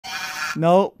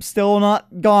Nope, still not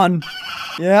gone.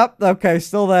 Yep, okay,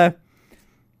 still there.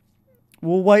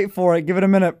 We'll wait for it. Give it a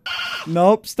minute.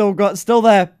 Nope, still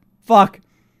there. Fuck.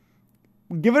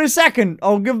 Give it a second.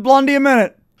 I'll give Blondie a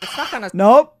minute. It's not gonna.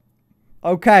 Nope.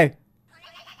 Okay.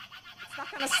 It's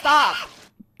not gonna stop.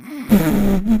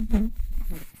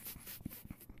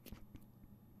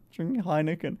 Drinking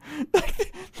Heineken.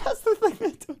 That's the thing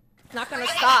they do. It's not gonna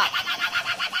stop.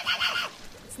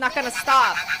 It's not gonna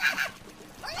stop.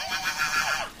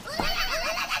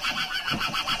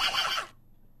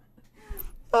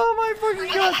 Oh my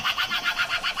fucking god.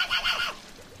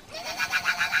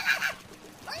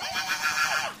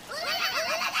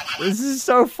 This is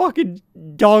so fucking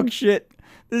dog shit.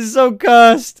 This is so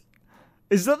cursed.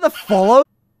 Is that the follow?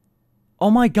 Oh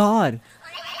my god.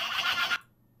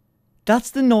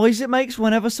 That's the noise it makes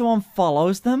whenever someone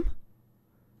follows them?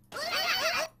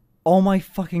 Oh my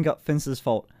fucking god. Finster's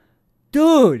fault.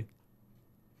 Dude.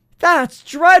 That's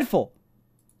dreadful.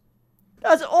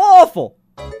 That's awful.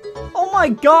 Oh my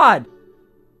god.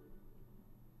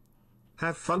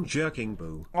 Have fun jerking,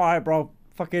 boo. Alright, bro.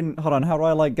 Fucking, hold on. How do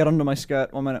I, like, get under my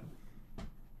skirt? 1 minute.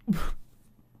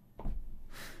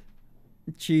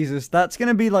 Jesus, that's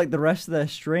gonna be, like, the rest of their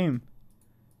stream.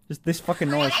 Just this fucking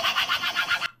noise.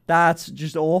 That's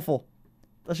just awful.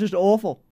 That's just awful.